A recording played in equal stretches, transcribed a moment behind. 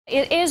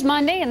It is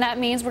Monday, and that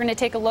means we're going to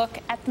take a look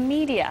at the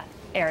media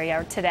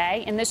area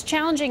today. In this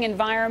challenging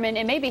environment,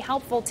 it may be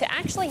helpful to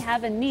actually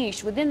have a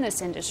niche within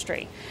this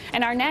industry.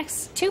 And our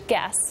next two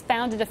guests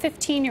founded a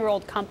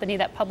 15-year-old company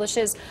that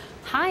publishes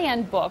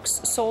high-end books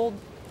sold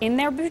in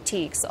their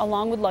boutiques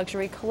along with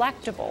luxury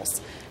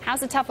collectibles. How's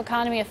the tough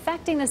economy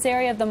affecting this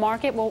area of the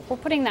market? Well, we're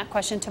putting that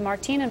question to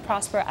Martine and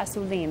Prosper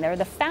Assouline. They're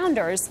the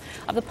founders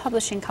of the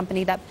publishing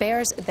company that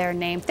bears their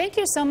name. Thank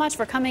you so much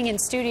for coming in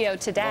studio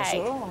today.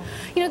 Bonjour.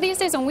 You know, these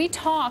days when we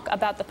talk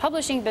about the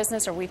publishing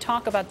business or we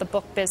talk about the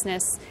book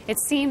business, it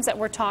seems that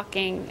we're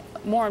talking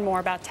more and more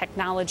about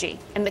technology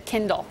and the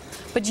Kindle.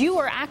 But you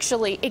are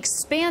actually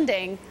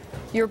expanding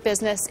your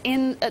business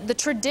in the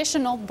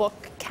traditional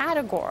book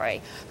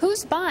category.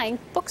 Who's buying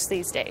books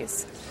these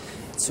days?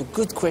 It's a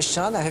good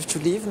question. I have to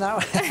leave now.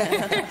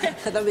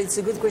 No, it's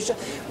a good question.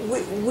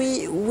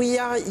 We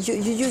are, you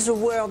use the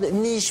word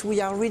niche. We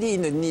are really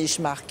in a niche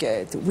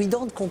market. We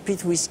don't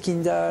compete with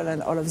Kindle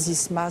and all of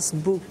this mass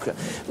book.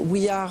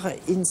 We are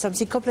in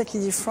something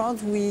completely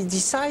different. We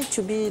decide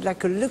to be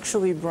like a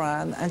luxury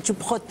brand and to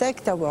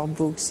protect our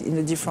books in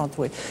a different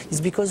way.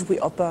 It's because we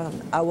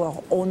open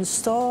our own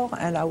store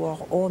and our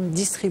own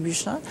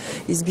distribution.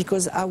 It's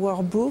because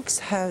our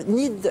books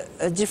need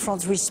a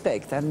different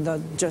respect and not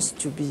just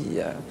to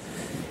be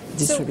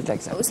distributed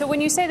like that. So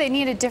when you say they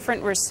need a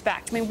different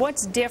respect, I mean,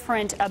 what's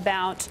different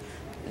about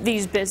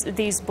these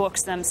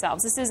books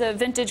themselves? This is a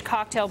vintage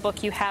cocktail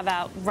book you have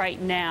out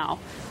right now.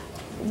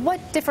 What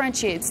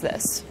differentiates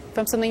this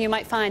from something you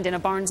might find in a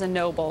Barnes &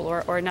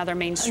 Noble or another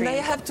mainstream? And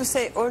I have to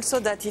say also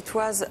that it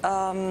was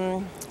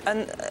a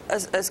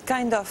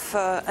kind of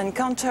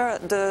encounter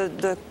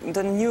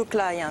the new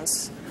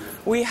clients.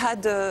 We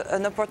had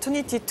an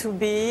opportunity to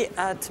be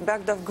at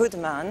Bergdorf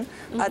Goodman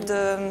at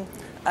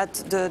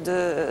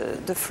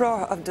the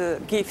floor of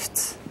the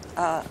gift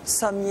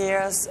some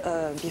years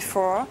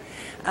before,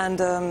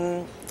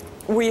 and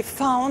we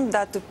found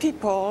that the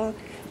people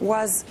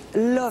was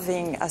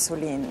loving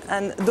Assouline,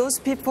 and those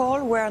people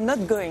were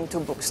not going to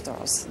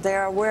bookstores. They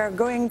were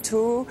going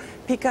to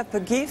pick up a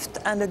gift,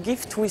 and a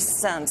gift with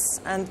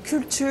sense. And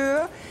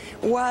culture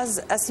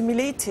was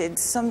assimilated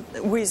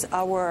with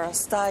our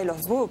style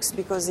of books,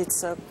 because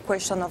it's a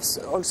question of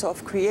also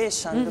of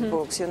creation, the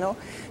books, you know.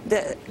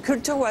 The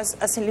culture was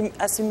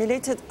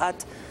assimilated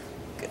at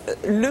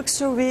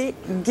luxury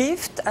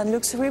gift and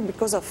luxury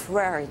because of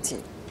rarity,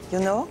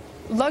 you know.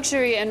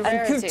 Luxury and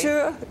rarity. And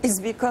culture is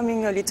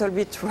becoming a little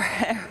bit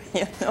rare,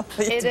 you know.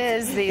 It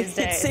is these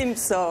days. It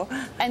seems so.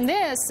 And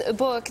this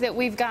book that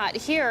we've got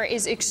here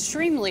is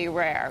extremely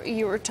rare.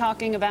 You were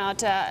talking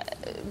about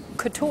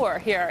couture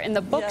here in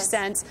the book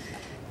sense.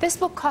 This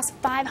book costs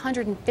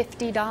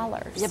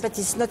 $550. Yeah, but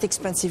it's not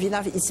expensive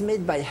enough. It's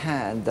made by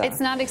hand. It's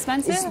not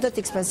expensive? It's not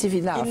expensive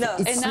enough.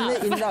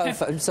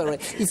 Enough, I'm sorry.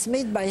 It's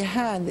made by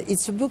hand.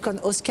 It's a book on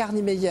Oscar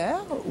Niemeyer.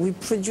 We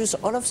produce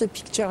all of the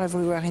pictures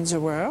everywhere in the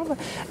world.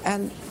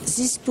 And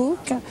this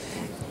book,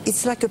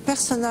 it's like a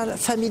personal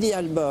family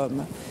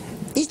album.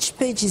 Each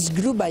page is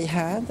glued by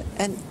hand,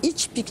 and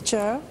each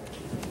picture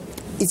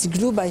it's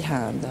glued by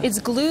hand. It's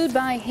glued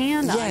by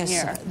hand on here.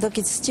 Yes, donc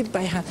it's stipped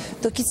by hand.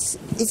 Donc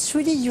it's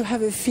really, you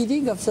have a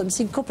feeling of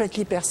something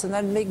completely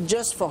personal made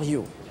just for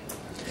you.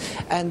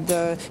 And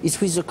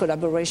it's with the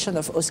collaboration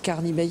of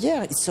Oscar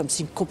Niemeyer. It's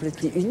something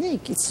completely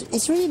unique.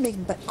 It's really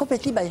made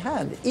completely by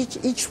hand.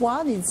 Each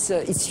one,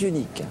 it's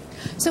unique.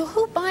 So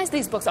who buys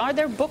these books? Are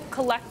there book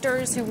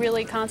collectors who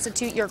really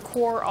constitute your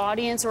core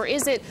audience, or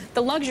is it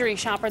the luxury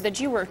shopper that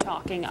you were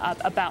talking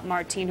about,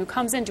 Martine, who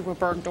comes into a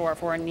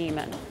Bergdorf or a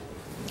Neiman?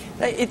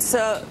 It's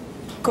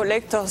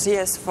collectors,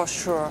 yes, for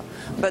sure.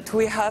 But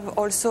we have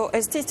also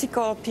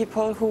aesthetical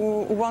people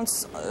who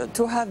want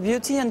to have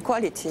beauty and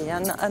quality,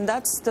 and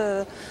that's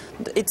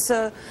it's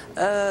a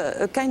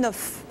kind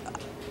of,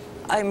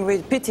 I'm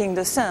repeating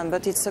the same,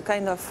 but it's a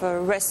kind of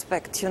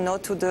respect, you know,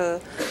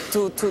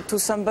 to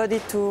somebody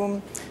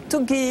to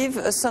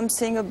give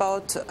something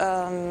about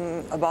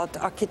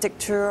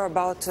architecture,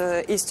 about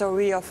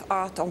history of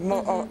art, or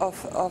more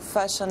of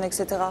fashion,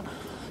 etc.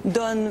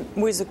 Done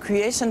with a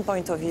creation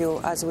point of view,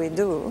 as we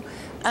do.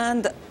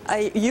 And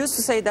I used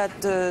to say that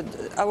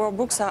our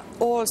books are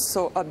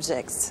also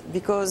objects,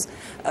 because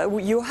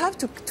you have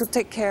to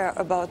take care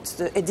about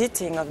the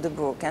editing of the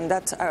book, and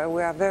that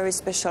we are very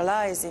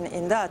specialized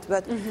in that.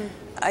 But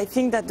I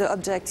think that the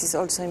object is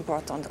also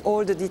important,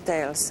 all the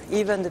details,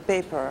 even the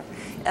paper.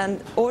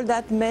 And all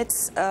that made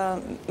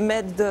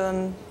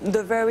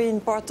the very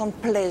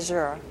important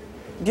pleasure.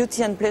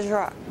 Beauty and pleasure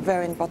are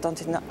very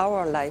important in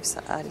our lives,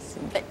 I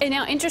think. And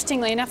now,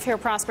 interestingly enough here,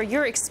 Prosper,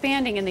 you're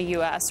expanding in the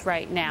U.S.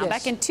 right now. Yes.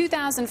 Back in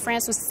 2000,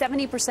 France was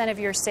 70% of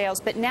your sales,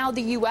 but now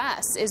the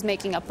U.S. is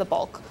making up the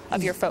bulk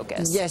of your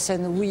focus. Yes,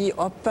 and we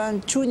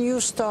opened 2 new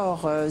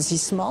stores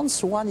this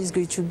month. One is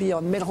going to be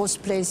on Melrose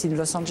Place in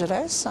Los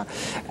Angeles,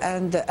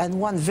 and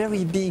one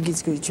very big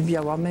is going to be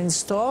our main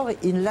store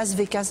in Las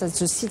Vegas at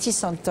the city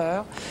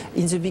center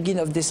in the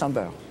beginning of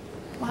December.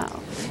 Wow.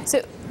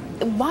 So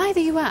Why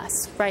the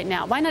U.S. right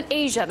now? Why not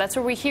Asia? That's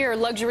where we hear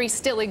luxury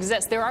still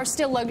exists. There are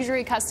still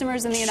luxury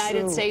customers in the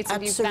United States.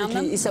 Have you found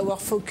them? It's our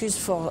focus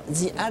for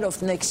the end of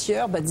next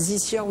year, but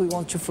this year we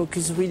want to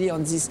focus really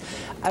on this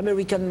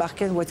American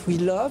market, what we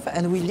love,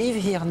 and we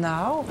live here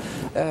now.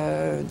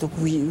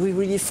 We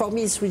really, for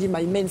me, it's really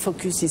my main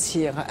focus is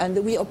here.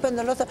 And we opened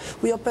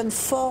we opened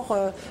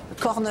 4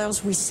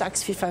 corners with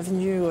Saks Fifth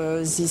Avenue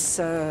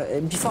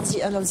before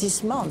the end of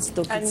this month.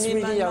 So and it's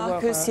Neiman really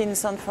Marcus in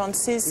San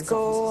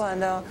Francisco,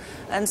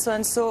 and so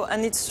and so.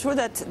 And it's true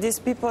that these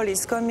people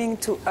is coming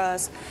to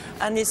us,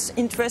 and it's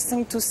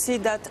interesting to see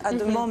that at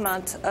the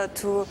moment,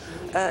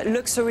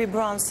 luxury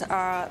brands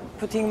are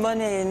putting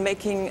money in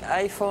making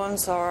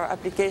iPhones or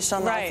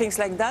applications or things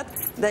like that.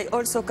 They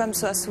also come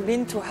to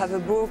Assouline to have a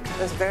book,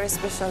 a very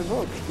special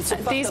book. It's a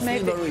part of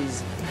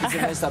memories. It's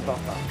the most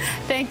important.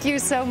 Thank you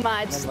so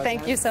much.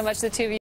 Thank you so much, the two of you.